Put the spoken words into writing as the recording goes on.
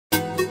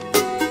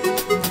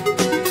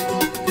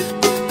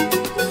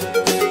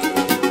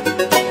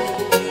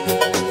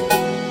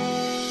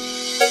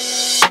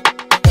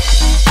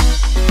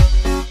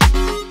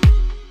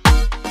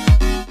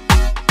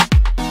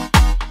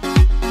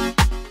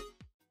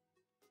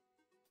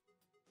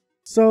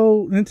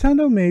So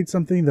Nintendo made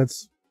something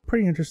that's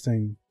pretty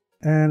interesting,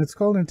 and it's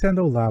called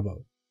Nintendo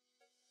Labo.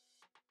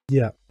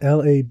 Yeah,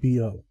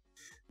 Labo.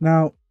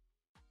 Now,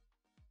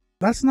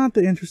 that's not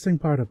the interesting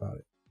part about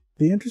it.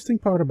 The interesting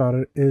part about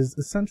it is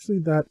essentially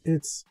that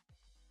it's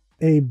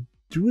a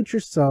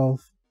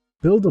do-it-yourself,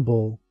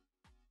 buildable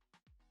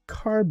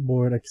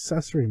cardboard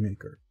accessory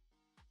maker.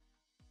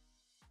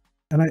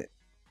 And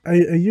I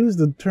use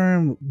the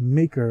term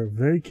maker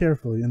very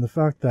carefully in the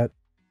fact that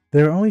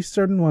there are only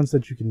certain ones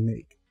that you can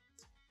make.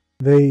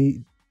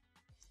 They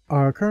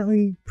are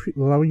currently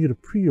allowing you to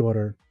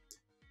pre-order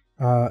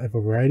a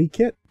variety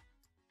kit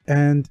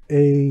and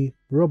a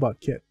robot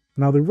kit.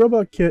 Now the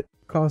robot kit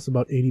costs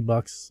about 80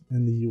 bucks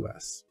in the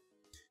US.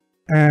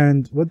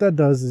 And what that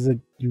does is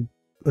you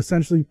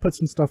essentially put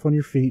some stuff on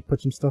your feet, put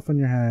some stuff on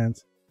your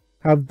hands,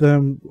 have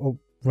them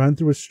run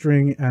through a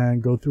string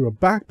and go through a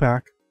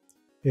backpack,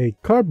 a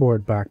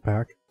cardboard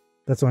backpack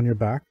that's on your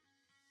back,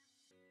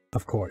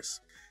 of course.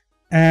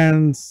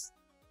 And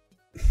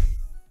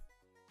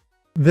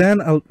then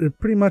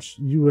pretty much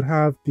you would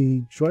have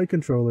the Joy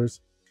controllers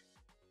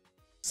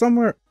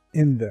somewhere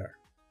in there,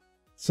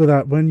 so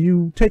that when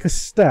you take a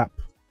step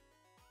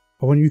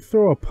or when you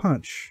throw a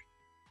punch,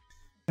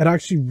 it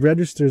actually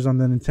registers on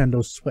the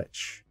Nintendo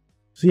Switch.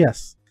 So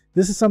yes,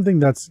 this is something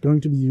that's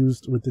going to be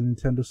used with the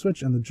Nintendo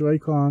Switch and the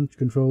Joy-Con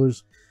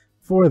controllers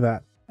for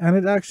that. And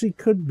it actually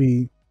could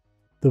be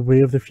the way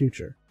of the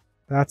future.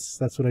 That's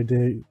what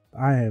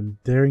I am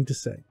daring to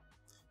say.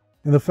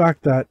 And the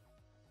fact that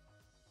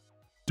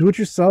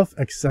do-it-yourself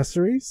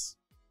accessories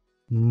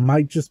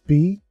might just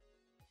be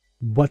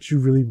what you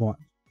really want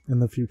in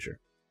the future.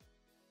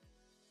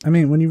 I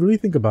mean, when you really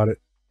think about it,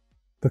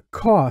 the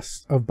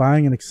cost of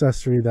buying an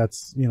accessory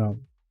that's, you know,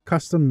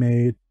 custom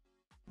made,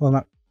 well,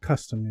 not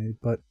custom made,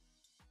 but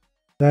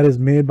that is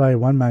made by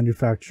one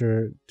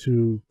manufacturer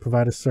to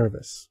provide a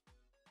service.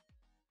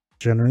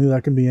 Generally,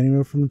 that can be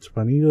anywhere from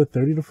 20 to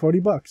 30 to 40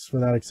 bucks for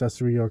that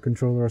accessory or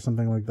controller or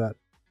something like that.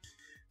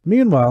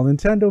 Meanwhile,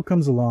 Nintendo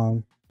comes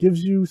along,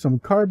 gives you some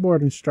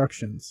cardboard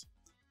instructions,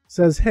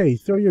 says, hey,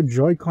 throw your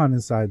Joy-Con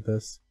inside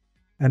this,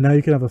 and now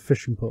you can have a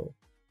fishing pole.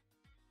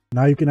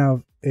 Now you can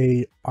have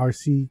a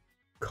RC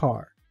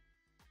car.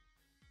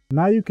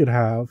 Now you could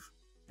have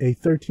a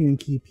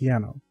 13-key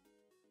piano.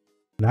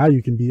 Now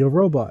you can be a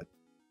robot.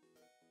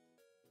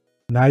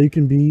 Now you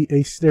can be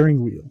a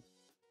steering wheel.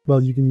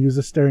 Well, you can use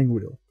a steering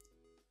wheel.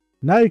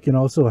 Now you can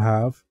also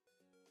have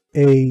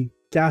a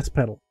gas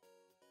pedal.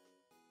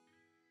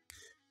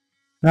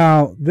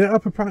 Now, there are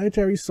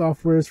proprietary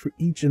softwares for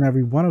each and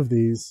every one of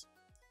these.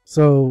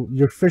 So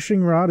your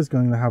fishing rod is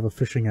going to have a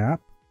fishing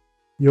app.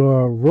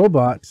 Your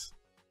robot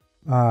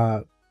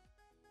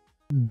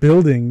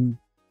building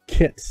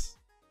kit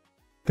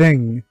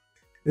thing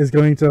is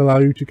going to allow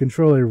you to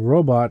control a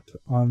robot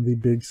on the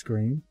big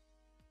screen.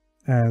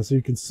 And so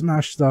you can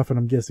smash stuff, and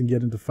I'm guessing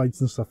get into fights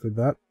and stuff like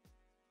that.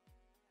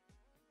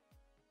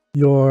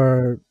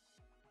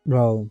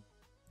 Well,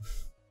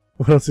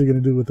 what else are you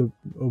going to do with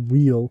a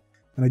wheel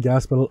and a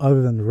gas pedal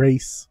other than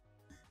race?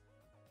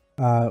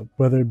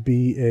 Whether it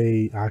be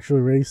a actual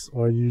race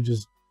or you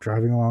just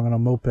driving along on a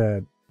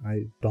moped,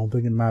 I don't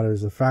think it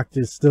matters. The fact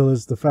is still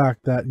is the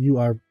fact that you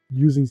are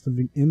using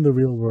something in the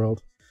real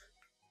world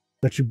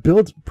that you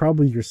built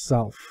probably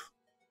yourself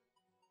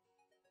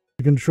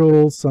to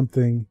control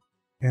something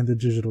in the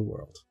digital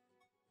world.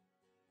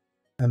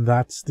 And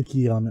that's the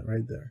key element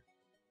right there.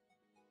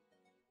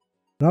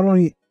 Not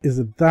only is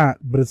it that,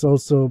 but it's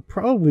also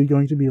probably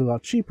going to be a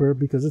lot cheaper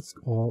because it's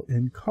all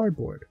in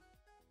cardboard.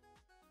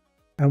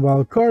 And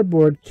while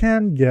cardboard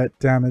can get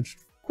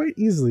damaged quite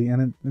easily,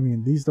 and I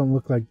mean, these don't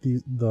look like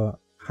the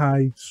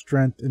high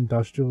strength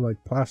industrial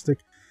like plastic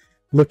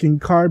looking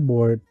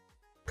cardboard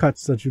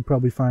cuts that you'd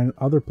probably find in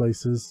other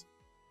places.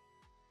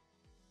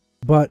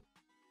 But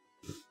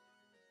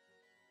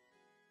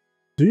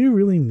do you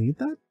really need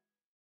that?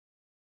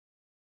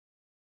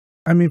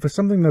 I mean, for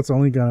something that's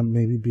only gonna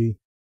maybe be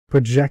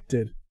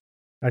projected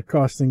at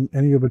costing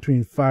anywhere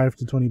between 5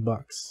 to 20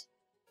 bucks.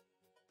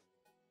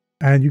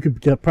 And you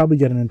could probably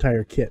get an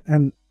entire kit.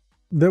 And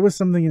there was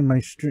something in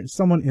my stream,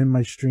 someone in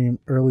my stream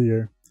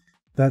earlier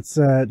that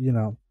said, you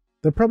know,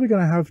 they're probably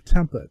going to have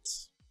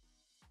templates.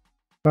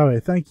 By the way,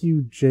 thank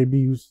you, J.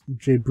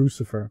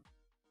 Brucifer,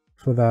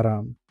 for that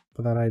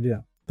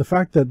idea. The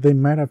fact that they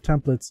might have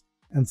templates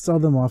and sell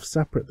them off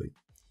separately.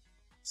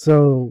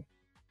 So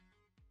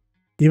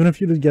even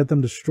if you did get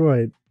them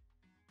destroyed,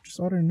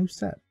 just order a new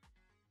set.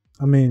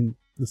 I mean,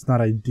 it's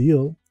not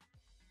ideal,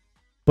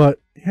 but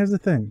here's the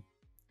thing.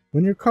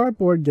 When your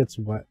cardboard gets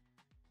wet,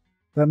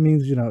 that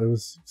means, you know, it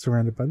was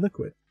surrounded by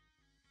liquid.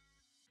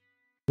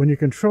 When your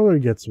controller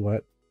gets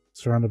wet,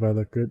 surrounded by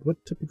liquid,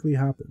 what typically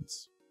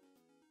happens?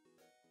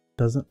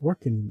 It doesn't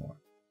work anymore.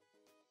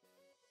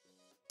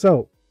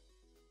 So,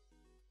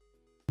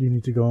 you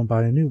need to go and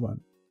buy a new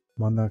one.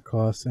 One that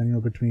costs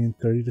anywhere between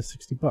 30 to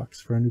 60 bucks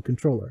for a new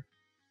controller.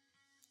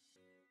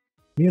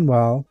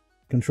 Meanwhile,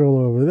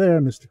 controller over there,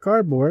 Mr.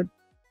 Cardboard,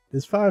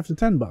 is 5 to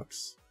 10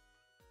 bucks.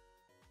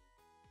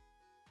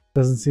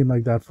 Doesn't seem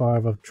like that far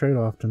of a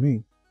trade-off to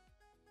me.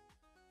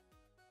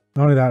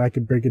 Not only that, I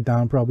could break it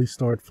down, probably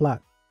store it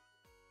flat.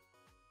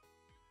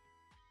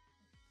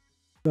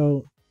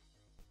 So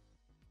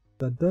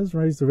that does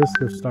raise the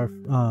risk of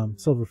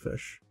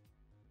silverfish.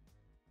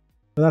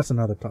 But that's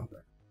another topic.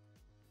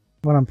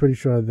 What I'm pretty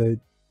sure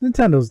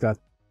Nintendo's got,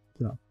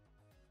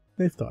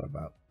 they've thought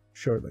about.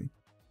 Surely.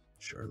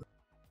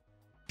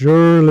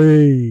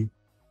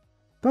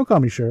 Don't call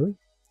me Shirley.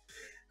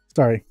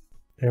 Sorry.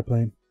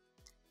 Airplane.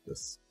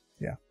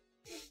 Yeah.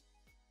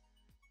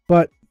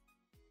 But,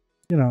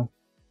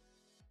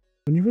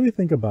 when you really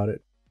think about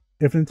it,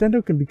 if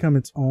Nintendo can become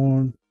its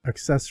own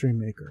accessory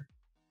maker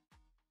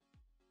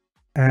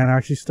and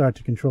actually start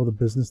to control the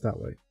business that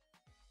way,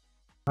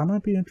 that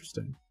might be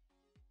interesting.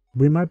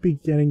 We might be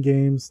getting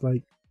games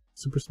like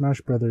Super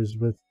Smash Brothers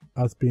with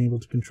us being able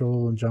to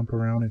control and jump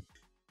around and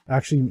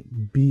actually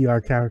be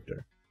our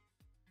character.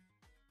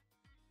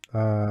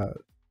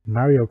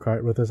 Mario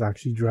Kart with us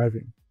actually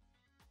driving.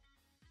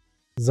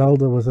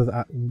 Zelda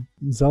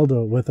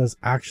with us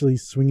actually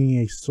swinging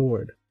a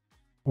sword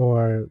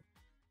or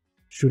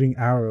shooting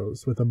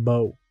arrows with a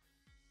bow.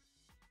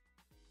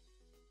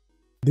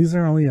 These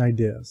are only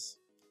ideas.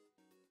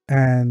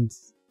 And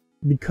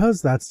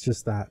because that's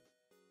just that,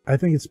 I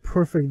think it's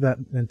perfect that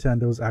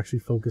Nintendo is actually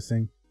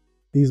focusing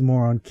these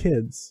more on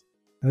kids.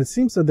 And it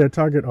seems that their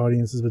target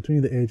audience is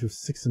between the age of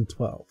 6 and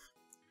 12,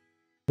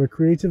 where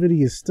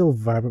creativity is still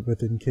vibrant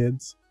within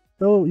kids,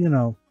 though,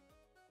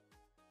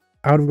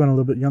 I would have gone a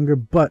little bit younger,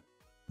 but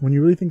when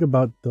you really think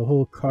about the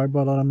whole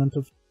cardboard element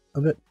of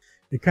it,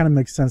 it kind of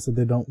makes sense that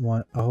they don't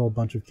want a whole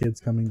bunch of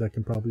kids coming that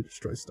can probably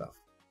destroy stuff.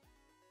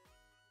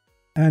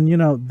 And,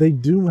 they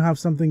do have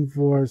something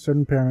for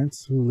certain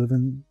parents who live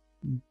in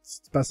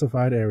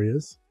specified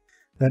areas,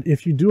 that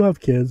if you do have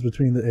kids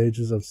between the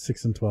ages of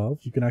 6 and 12,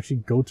 you can actually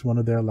go to one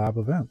of their lab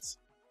events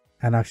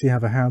and actually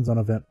have a hands-on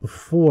event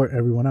before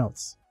everyone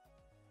else.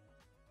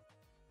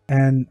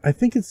 And I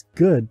think it's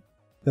good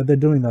that they're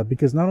doing that,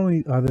 because not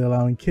only are they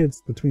allowing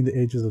kids between the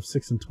ages of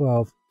 6 and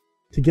 12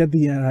 to get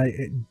the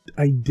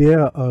idea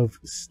of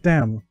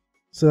STEM,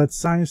 so that's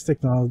science,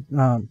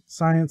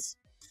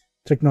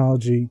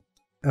 technology,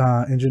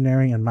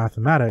 engineering, and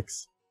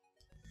mathematics,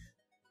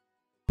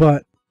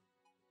 but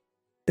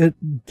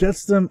it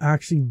gets them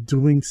actually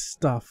doing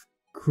stuff,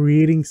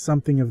 creating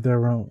something of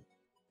their own.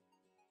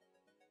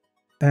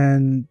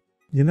 And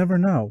you never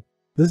know.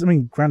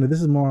 Granted,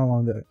 this is more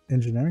along the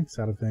engineering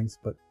side of things,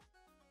 but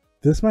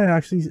this might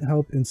actually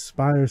help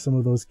inspire some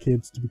of those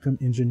kids to become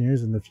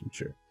engineers in the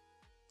future,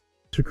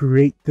 to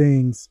create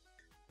things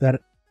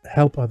that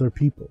help other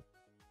people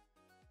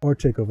or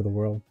take over the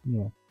world,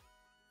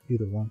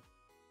 either one.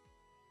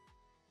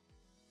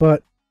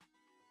 But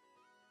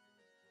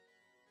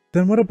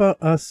then what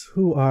about us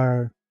who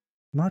are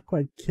not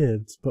quite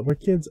kids, but we're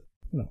kids,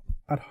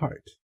 at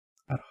heart?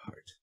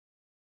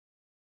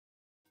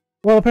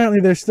 Well, apparently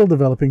they're still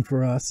developing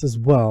for us as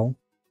well.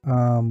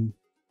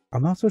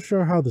 I'm not so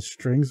sure how the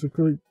strings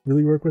would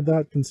really work with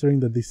that,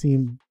 considering that they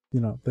seem,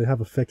 they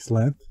have a fixed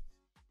length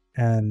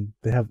and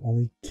they have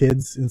only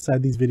kids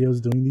inside these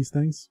videos doing these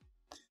things.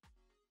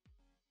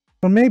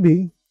 But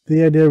maybe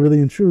the idea really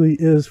and truly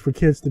is for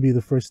kids to be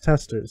the first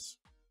testers,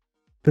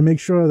 to make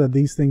sure that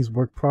these things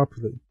work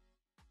properly,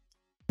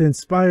 to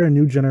inspire a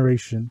new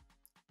generation,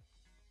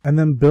 and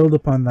then build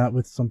upon that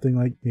with something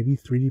like maybe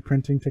 3D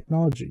printing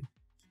technology,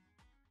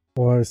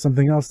 or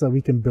something else that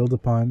we can build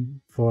upon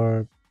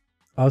for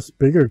us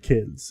bigger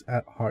kids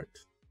at heart.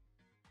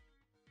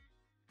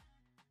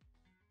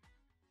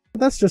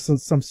 But that's just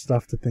some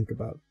stuff to think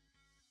about.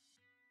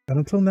 And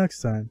until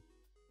next time,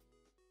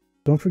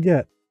 don't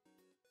forget,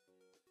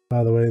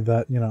 by the way,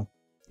 that,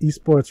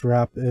 Esports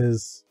Wrap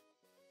is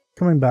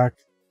coming back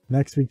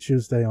next week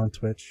Tuesday on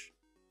Twitch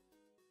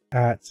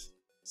at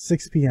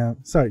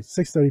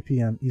 6:30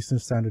 p.m. Eastern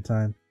Standard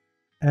Time.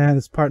 And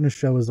its partner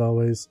show is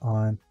always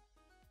on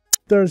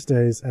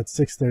Thursdays at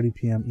 6:30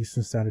 p.m.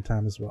 Eastern Standard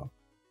Time as well.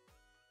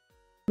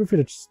 Feel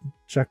free to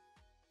check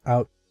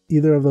out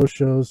either of those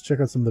shows. Check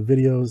out some of the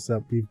videos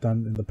that we've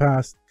done in the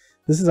past.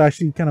 This is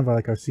actually kind of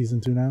like our season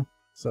 2 now.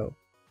 So,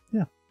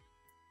 yeah.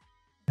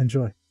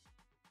 Enjoy.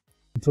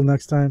 Until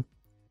next time,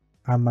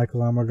 I'm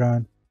Michael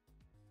Amargon.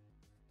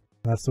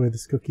 That's the way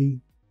this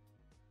cookie.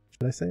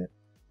 Should I say it?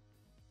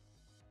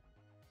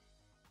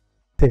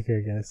 Take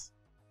care, guys.